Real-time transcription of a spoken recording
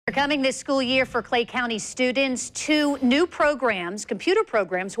Coming this school year for Clay County students, 2 new programs, computer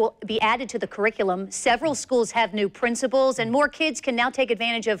programs, will be added to the curriculum. Several schools have new principals, and more kids can now take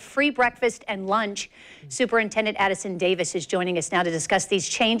advantage of free breakfast and lunch. Superintendent Addison Davis is joining us now to discuss these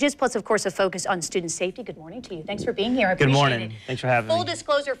changes, plus, of course, a focus on student safety. Good morning to you. Thanks for being here. I appreciate Good morning. it. Thanks for having me. Full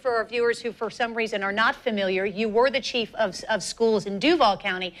disclosure for our viewers who, for some reason, are not familiar, you were the chief of schools in Duval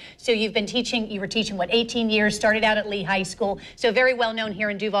County, so you've been teaching, you were teaching, what, 18 years, started out at Lee High School, so very well known here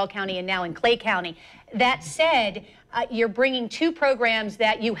in Duval County and now in Clay County. That said, you're bringing 2 programs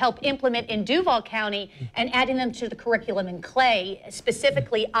that you help implement in Duval County and adding them to the curriculum in Clay,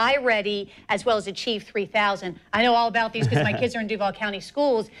 specifically iReady as well as Achieve 3000. I know all about these because my kids are in Duval County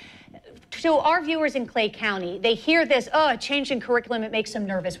schools. So our viewers in Clay County, they hear this, oh, a change in curriculum, it makes them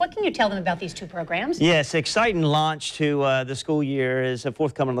nervous. What can you tell them about these 2 programs? Yes, exciting launch to the school year is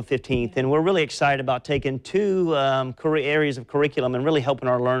forthcoming on the 15th, and we're really excited about taking 2 areas of curriculum and really helping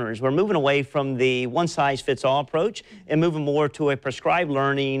our learners. We're moving away from the one-size-fits-all approach and moving more to a prescribed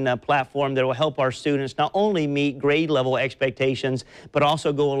learning platform that will help our students not only meet grade level expectations, but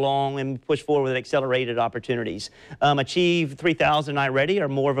also go along and push forward with accelerated opportunities. Achieve 3000 and iReady are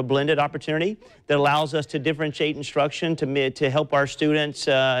more of a blended opportunity that allows us to differentiate instruction to help our students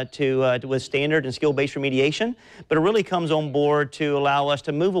with standard and skill-based remediation, but it really comes on board to allow us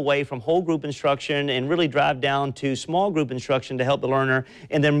to move away from whole group instruction and really drive down to small group instruction to help the learner,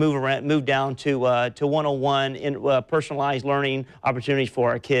 and then move down to one-on-one in personalized learning opportunities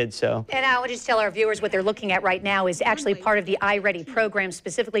for our kids. So, and I would just tell our viewers what they're looking at right now is actually part of the iReady program,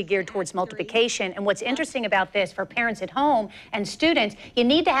 specifically geared towards multiplication. And what's interesting about this for parents at home and students, you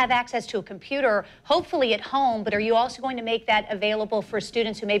need to have access to a computer, hopefully at home, but are you also going to make that available for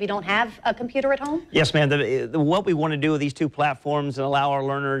students who maybe don't have a computer at home? Yes, ma'am. What we want to do with these 2 platforms and allow our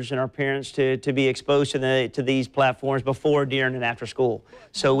learners and our parents to be exposed to these platforms before, during, and after school.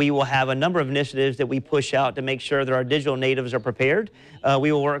 So we will have a number of initiatives that we push out to make sure that our digital natives are prepared.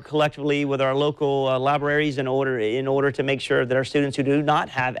 We will work collectively with our local libraries in order to make sure that our students who do not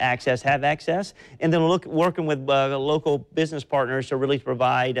have access, and then working with local business partners to really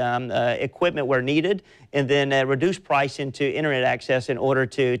provide equipment where needed, and then reduce price into internet access in order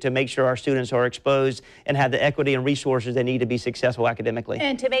to make sure our students are exposed and have the equity and resources they need to be successful academically.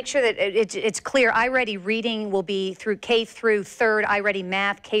 And to make sure that it's clear, iReady reading will be through K through 3rd, iReady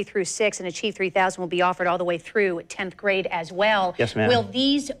math K through 6, and Achieve 3000 will be offered all the way through 10th grade as well. Yes, ma'am. Will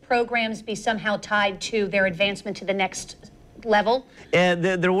these programs be somehow tied to their advancement to the next level?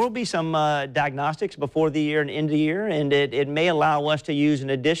 There will be some diagnostics before the year and end of the year, and it may allow us to use an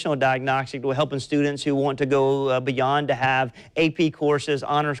additional diagnostic to helping students who want to go beyond to have AP courses,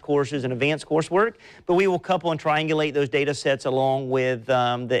 honors courses, and advanced coursework. But we will couple and triangulate those data sets along with the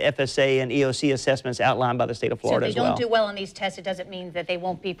FSA and EOC assessments outlined by the state of Florida as well. So if they don't do well on these tests, it doesn't mean that they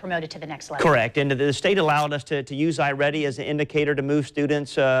won't be promoted to the next level? Correct. And the state allowed us to use iReady as an indicator to move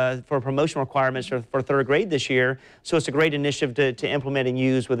students for promotion requirements for 3rd grade this year. So it's a great initiative to implement and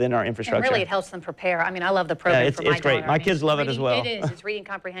use within our infrastructure. And really, it helps them prepare. I mean, I love the program for my daughter. It's great. My kids love it as well. It is. It's reading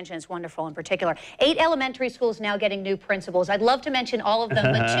comprehension. It's wonderful in particular. 8 elementary schools now getting new principals. I'd love to mention all of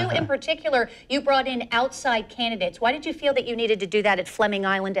them, but 2 in particular, you brought in outside candidates. Why did you feel that you needed to do that at Fleming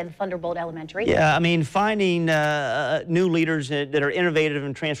Island and Thunderbolt Elementary? Yeah, I mean, finding new leaders that are innovative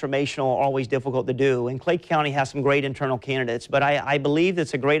and transformational are always difficult to do. And Clay County has some great internal candidates, but I believe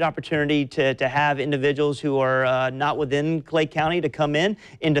it's a great opportunity to have individuals who are not within Clay County to come in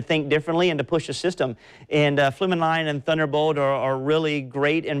and to think differently and to push the system. And Fleming Island and Thunderbolt are really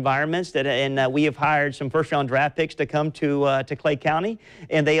great environments and we have hired some first-round draft picks to come to Clay County,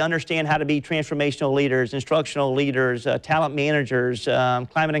 and they understand how to be transformational leaders, instructional leaders, talent managers,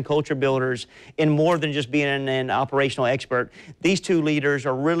 climate and culture builders, and more than just being an operational expert. These 2 leaders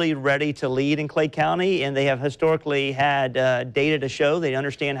are really ready to lead in Clay County, and they have historically had data to show they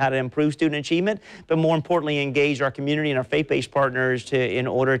understand how to improve student achievement, but more importantly, engage our community and our faith-based partners in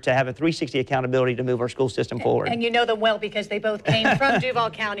order to have a 360 accountability to move our school system forward. And you know them well because they both came from Duval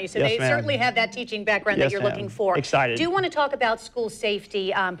County, so yes, they certainly have that teaching background that you're looking for. Excited. Do you want to talk about school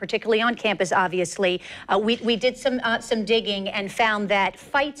safety, particularly on campus, obviously? We did some digging and found that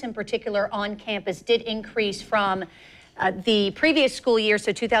fights in particular on campus did increase from the previous school year,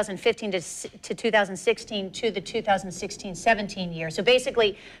 so 2015 to 2016, to the 2016-17 year. So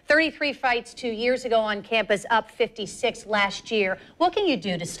basically 33 fights 2 years ago on campus, up 56 last year. What can you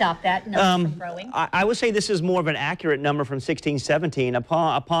do to stop that number from growing? I would say this is more of an accurate number from 16-17.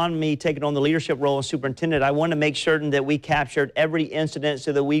 Upon me taking on the leadership role as superintendent, I want to make certain that we captured every incident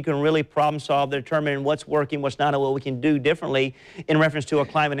so that we can really problem solve, determine what's working, what's not, and what we can do differently in reference to a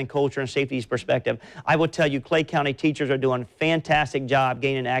climate and culture and safety perspective. I will tell you, Clay County teachers are doing a fantastic job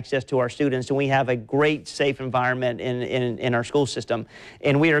gaining access to our students, and we have a great, safe environment in our school system.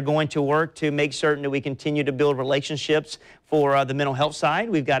 And we are going to work to make certain that we continue to build relationships for the mental health side.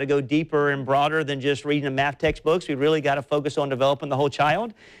 We've got to go deeper and broader than just reading the math textbooks. We've really got to focus on developing the whole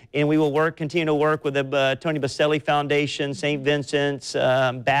child. And we will continue to work with the Tony Baselli Foundation, St. Vincent's,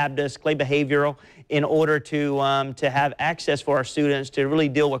 Baptist, Clay Behavioral, in order to have access for our students to really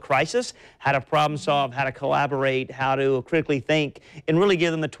deal with crisis, how to problem solve, how to collaborate, how to critically think, and really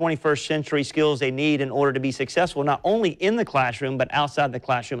give them the 21st century skills they need in order to be successful, not only in the classroom, but outside the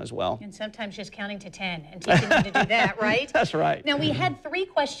classroom as well. And sometimes just counting to 10 and teaching them to do that, right? That's right. Now, we had 3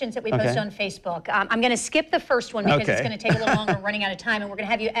 questions that we posted on Facebook. I'm going to skip the first one because it's going to take a little longer. We're running out of time, and we're going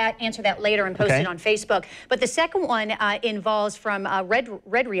to have you answer that later and post it on Facebook. But the second one involves from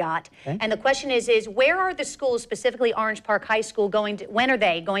Red Riot, and the question is where are the schools, specifically Orange Park High School, when are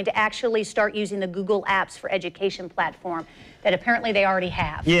they going to actually start using the Google Apps for Education platform that apparently they already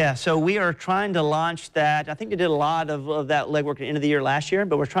have? Yeah, so we are trying to launch that. I think they did a lot of that legwork at the end of the year last year,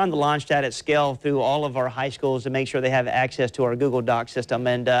 but we're trying to launch that at scale through all of our high schools to make sure they have access to our Google Doc system.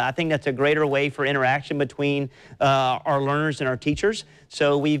 And I think that's a greater way for interaction between our learners and our teachers.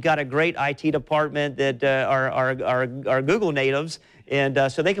 So we've got a great IT department that are Google natives,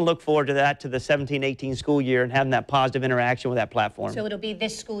 and so they can look forward to that, to the 17-18 school year, and having that positive interaction with that platform. So it'll be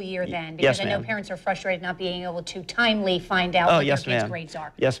this school year then? Because I know parents are frustrated not being able to timely find out what their kids' grades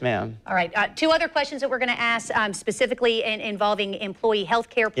are. Yes, ma'am. All right. 2 other questions that we're going to ask, specifically involving employee health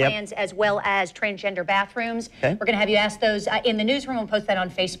care plans as well as transgender bathrooms. We're going to have you ask those in the newsroom. We'll post that on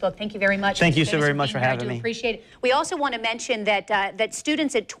Facebook. Thank you very much. Thank you so very much for having me. I do appreciate it. We also want to mention that that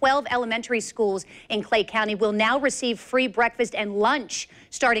students at 12 elementary schools in Clay County will now receive free breakfast and lunch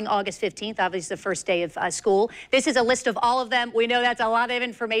starting August 15th, obviously the first day of school. This is a list of all of them. We know that's a lot of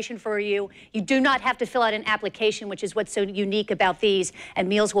information for you. You do not have to fill out an application, which is what's so unique about these, and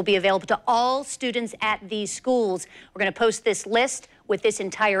meals will be available to all students at these schools. We're going to post this list with this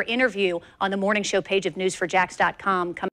entire interview on the morning show page of news4jax.com.